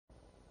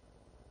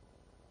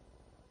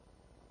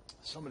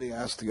Somebody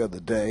asked the other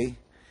day,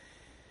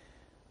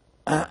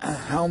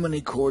 how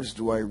many chords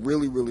do I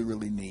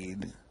really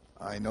need?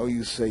 I know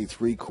you say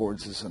 3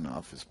 chords is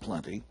enough, is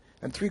plenty,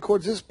 and 3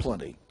 chords is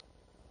plenty.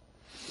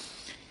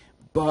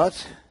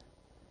 But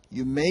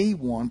you may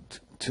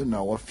want to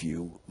know a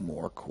few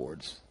more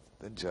chords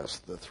than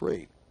just the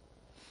 3.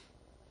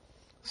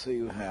 So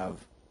you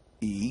have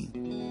E,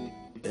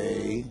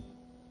 A,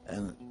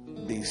 and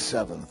the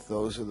 7th.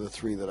 Those are the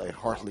 3 that I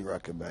heartily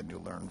recommend you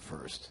learn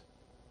first.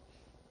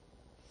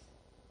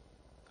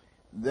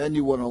 Then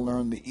you want to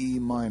learn the E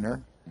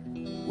minor,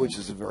 which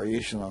is a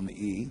variation on the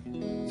E.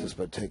 Just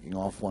by taking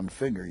off one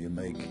finger, you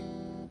make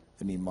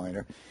an E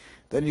minor.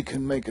 Then you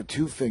can make a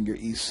 2-finger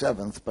E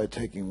 7th by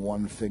taking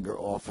one finger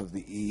off of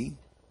the E,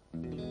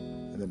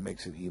 and it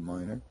makes it E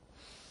minor.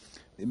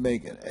 You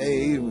make an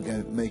A, we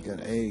can make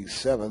an A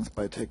 7th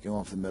by taking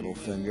off the middle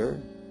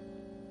finger.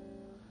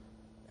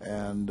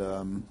 And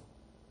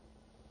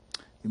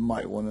you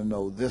might want to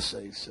know this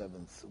A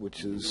 7th,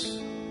 which is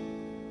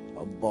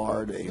a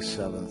barred A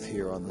 7th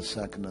here on the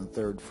 2nd and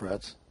 3rd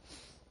frets.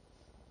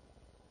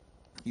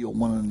 You'll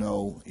want to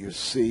know your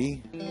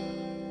C,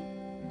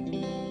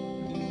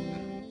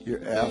 your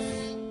F,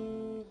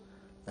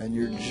 and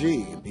your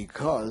G,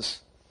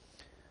 because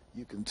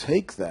you can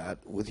take that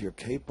with your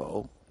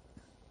capo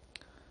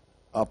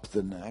up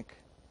the neck,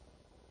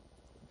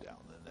 down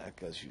the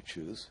neck as you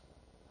choose.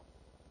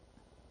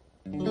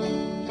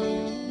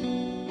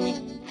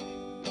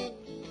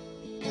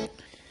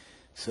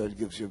 So it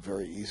gives you a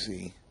very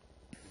easy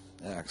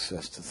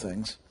access to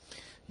things.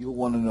 You'll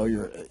want to know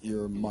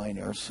your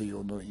minor, so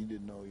you'll know you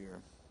didn't know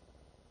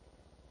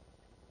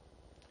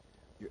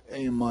your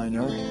A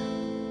minor,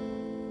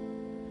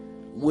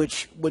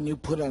 which when you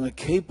put on a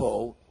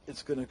capo,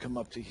 it's going to come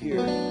up to here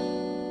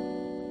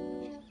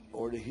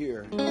or to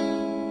here,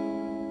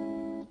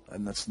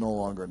 and that's no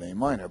longer an A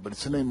minor, but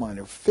it's an A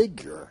minor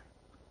figure,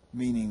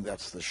 meaning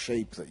that's the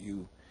shape that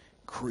you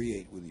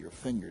create with your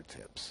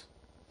fingertips.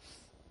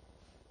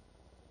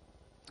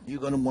 You're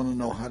going to want to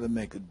know how to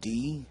make a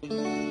D.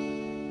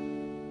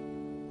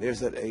 There's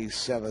that A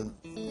 7th.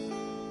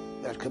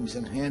 That comes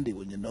in handy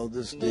when you know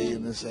this D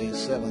and this A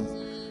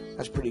 7th.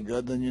 That's pretty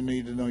good. Then you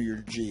need to know your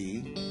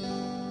G.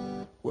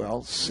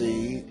 Well,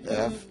 C,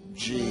 F,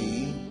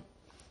 G,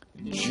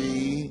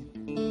 G,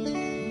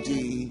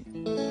 D,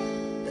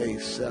 A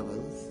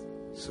 7th.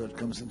 So it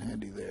comes in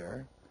handy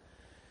there.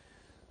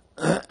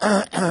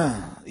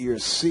 Your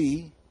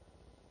C.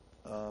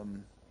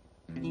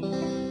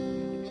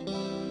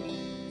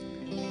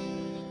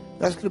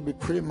 That's going to be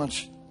pretty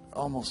much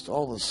almost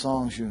all the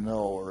songs you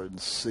know are in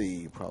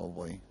C,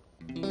 probably.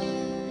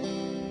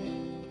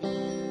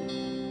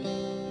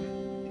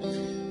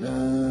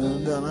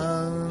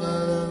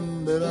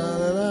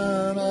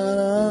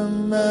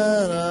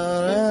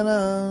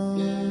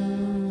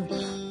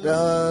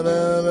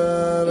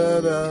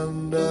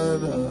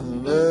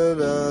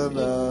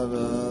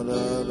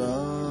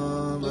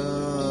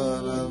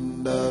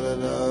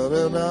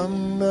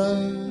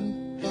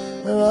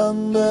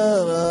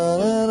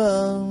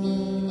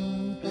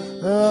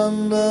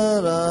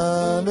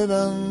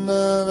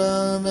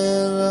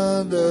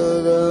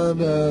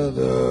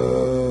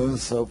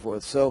 So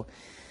forth. So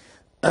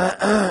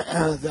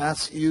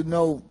that's, you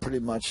know, pretty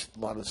much a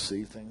lot of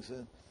C things.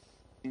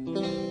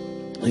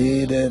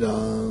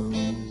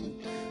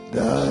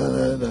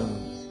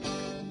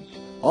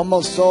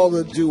 Almost all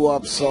the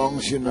doo-wop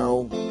songs, you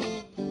know,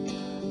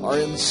 are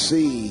in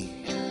C.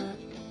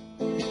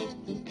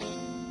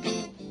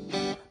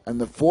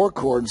 And the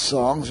 4-chord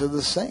songs are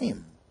the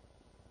same.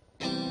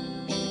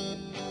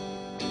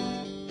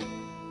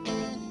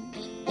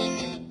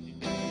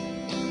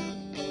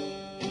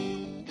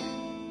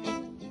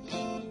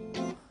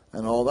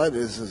 And all that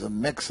is a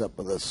mix-up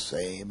of the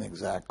same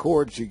exact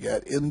chords you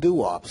get in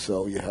doo-wop.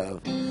 So you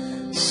have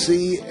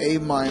C, A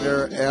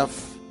minor,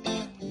 F,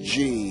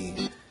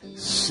 G,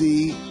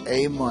 C,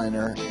 A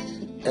minor,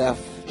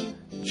 F,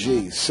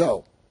 G.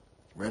 So,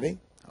 ready?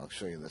 I'll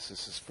show you this.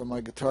 This is for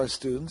my guitar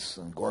students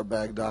on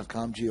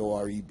gorebag.com,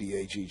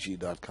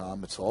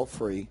 gorebagg.com. It's all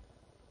free.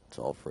 It's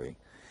all free.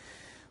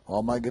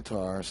 All my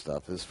guitar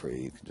stuff is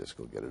free. You can just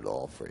go get it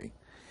all free.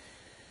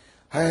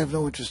 I have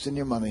no interest in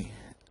your money.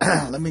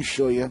 Let me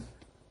show you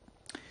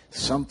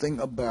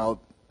something about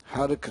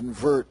how to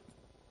convert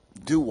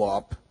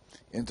doo-wop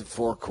into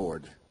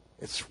 4-chord.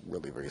 It's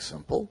really very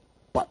simple,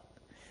 but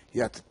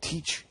you have to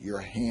teach your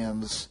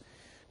hands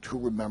to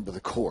remember the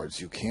chords.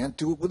 You can't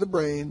do it with the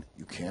brain.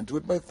 You can't do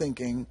it by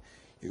thinking.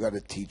 You got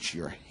to teach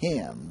your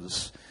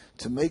hands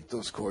to make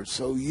those chords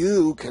so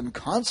you can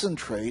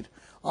concentrate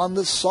on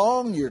the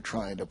song you're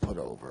trying to put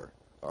over.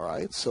 All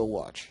right, so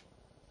watch.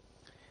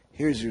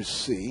 Here's your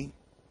C,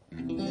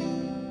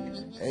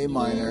 A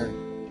minor,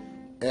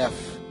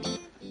 F,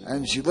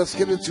 and G. Let's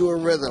get into a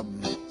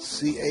rhythm.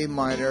 C, A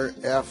minor,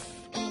 F,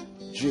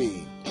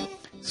 G.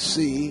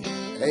 C,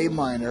 A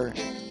minor,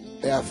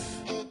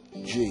 F,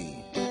 G.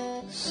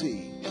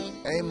 C,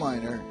 A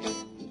minor,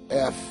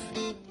 F,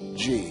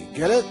 G.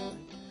 Get it?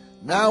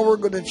 Now we're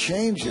going to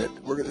change it.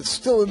 It's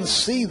still in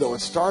C, though.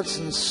 It starts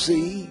in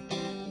C,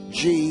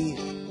 G,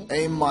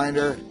 A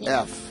minor,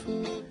 F.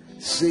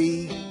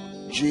 C,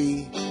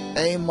 G,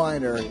 A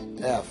minor,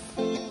 F.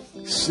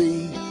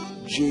 C,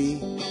 G,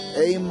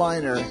 A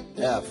minor,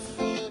 F.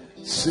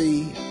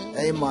 C,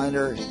 A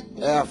minor,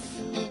 F,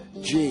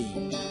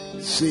 G.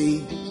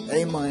 C,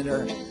 A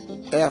minor,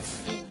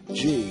 F,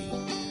 G.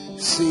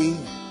 C,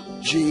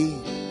 G,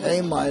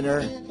 A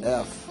minor,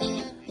 F.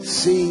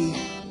 C,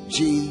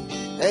 G,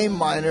 A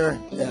minor,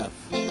 F.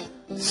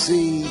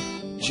 C,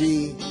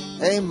 G,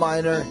 A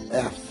minor,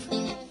 F.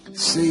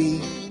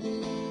 C,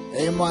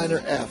 A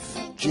minor, F,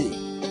 G.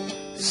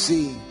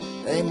 C,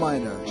 A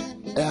minor,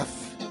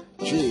 F,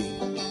 G.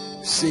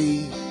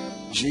 C,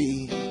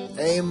 G,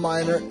 A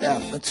minor,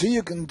 F. Until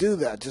you can do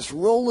that, just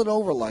roll it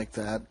over like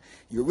that,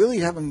 you really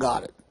haven't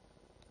got it.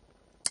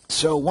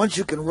 So once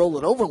you can roll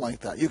it over like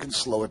that, you can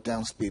slow it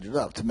down, speed it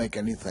up to make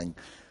anything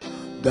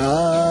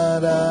da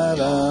da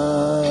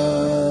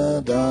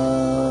da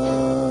da.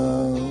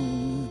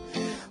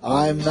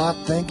 I'm not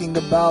thinking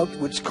about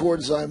which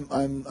chords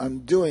I'm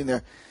doing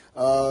there,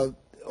 or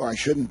I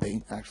shouldn't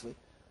be actually.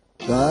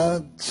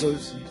 So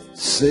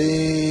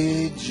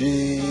C,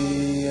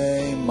 G,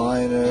 A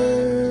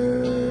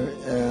minor,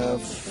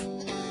 F,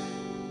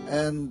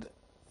 and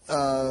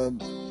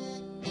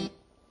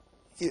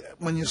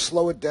when you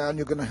slow it down,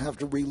 you're going to have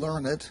to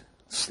relearn it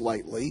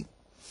slightly.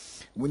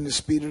 When you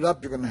speed it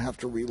up, you're going to have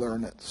to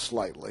relearn it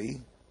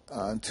slightly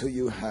until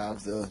you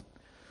have the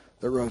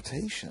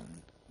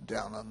rotation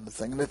down on the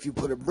thing. And if you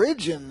put a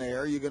bridge in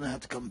there, you're going to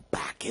have to come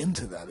back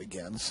into that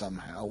again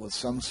somehow with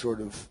some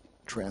sort of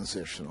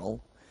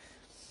transitional.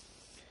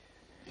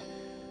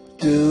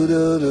 Do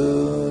do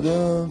do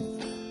do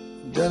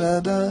da da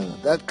da.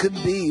 That could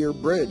be your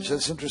bridge.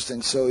 That's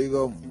interesting. So you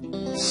go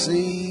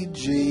C,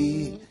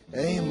 G,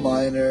 A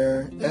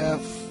minor,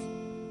 F.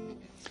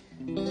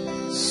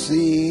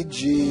 C,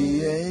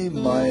 G, A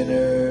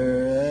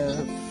minor,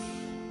 F.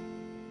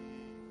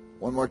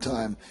 One more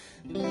time.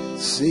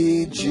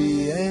 C,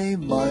 G, A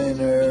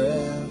minor,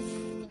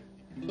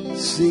 F.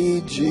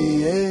 C,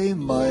 G, A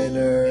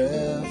minor,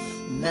 F.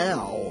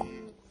 Now,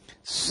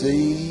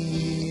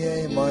 C,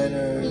 A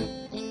minor,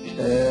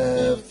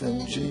 F,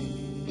 and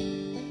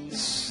G.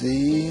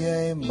 C,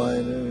 A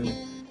minor,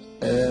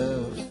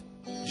 F,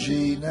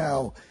 G.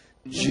 Now,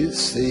 G,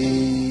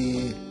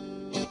 C,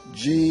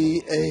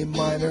 G, A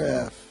minor,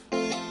 F.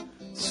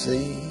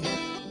 C,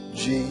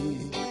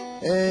 G,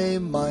 A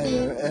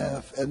minor,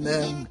 F. And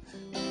then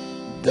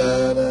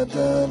da da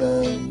da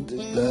da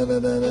da da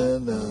da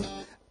da.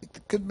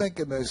 It could make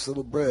a nice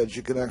little bridge.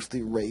 You could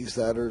actually raise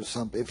that or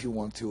something if you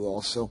want to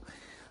also.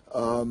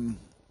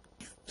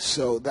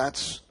 So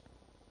that's,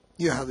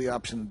 you have the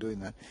option of doing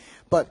that.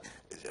 But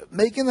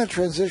making a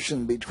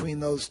transition between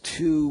those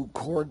two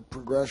chord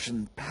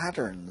progression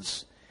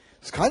patterns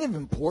is kind of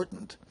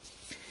important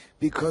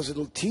because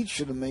it'll teach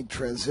you to make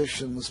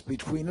transitions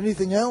between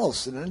anything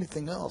else and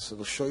anything else.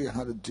 It'll show you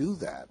how to do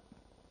that.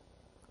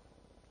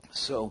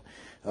 So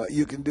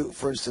you can do,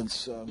 for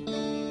instance,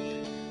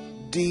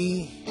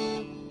 D,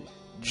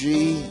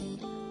 G,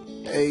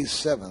 A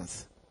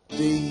seventh,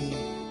 D,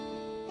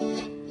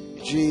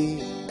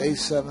 G, A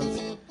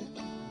seventh,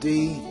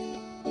 D,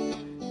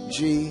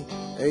 G,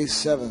 A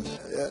seventh.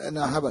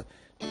 Now how about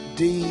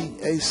D,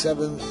 A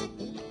seventh,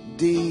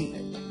 D,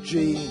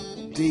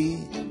 G,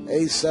 D,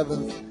 A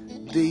seventh,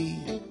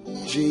 D,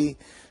 G.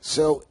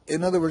 So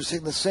in other words,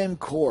 taking the same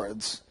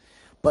chords,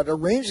 but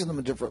arranging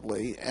them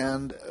differently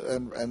and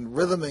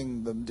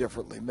rhythming them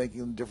differently, making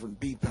them different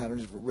beat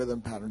patterns, different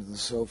rhythm patterns, and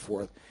so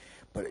forth.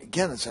 But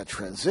again, it's that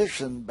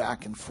transition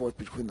back and forth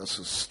between those.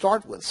 So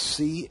start with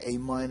C, A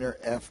minor,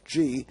 F,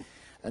 G,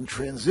 and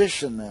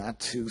transition that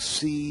to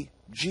C,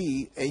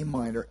 G, A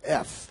minor,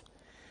 F.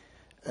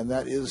 And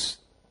that is,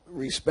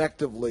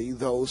 respectively,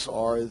 those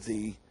are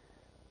the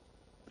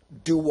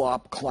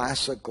doo-wop,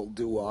 classical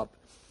doo-wop,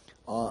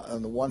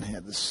 on the one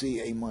hand, the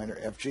C, A minor,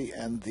 F, G,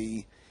 and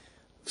the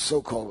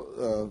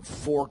so-called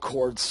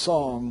four-chord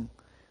song,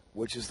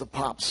 which is the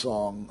pop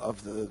song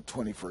of the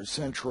 21st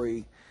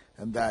century,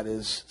 and that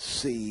is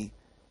C,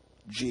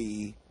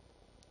 G,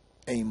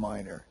 A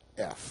minor,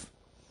 F.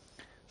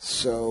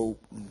 So,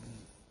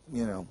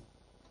 you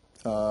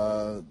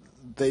know,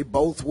 they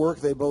both work,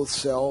 they both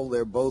sell,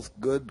 they're both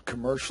good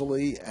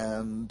commercially,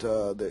 and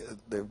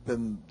they've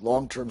been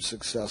long-term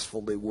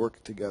successful. They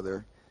work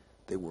together,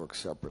 they work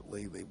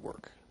separately, they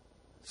work.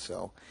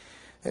 So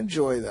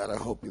enjoy that. I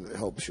hope it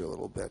helps you a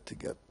little bit to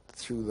get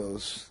through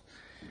those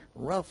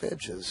rough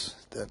edges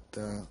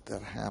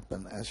that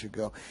happen as you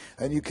go.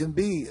 And you can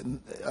be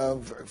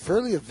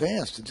fairly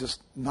advanced and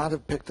just not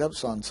have picked up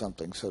on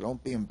something, so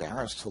don't be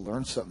embarrassed to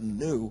learn something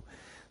new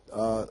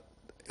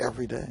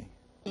every day.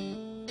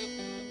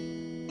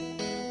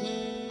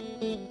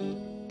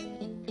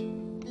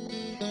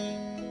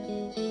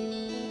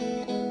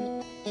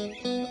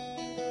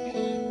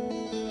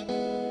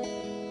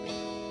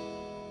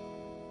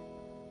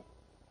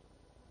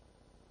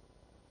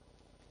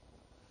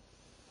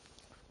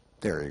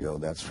 There you go.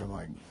 That's for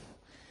my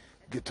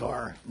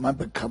guitar.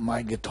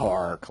 My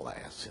guitar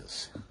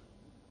classes.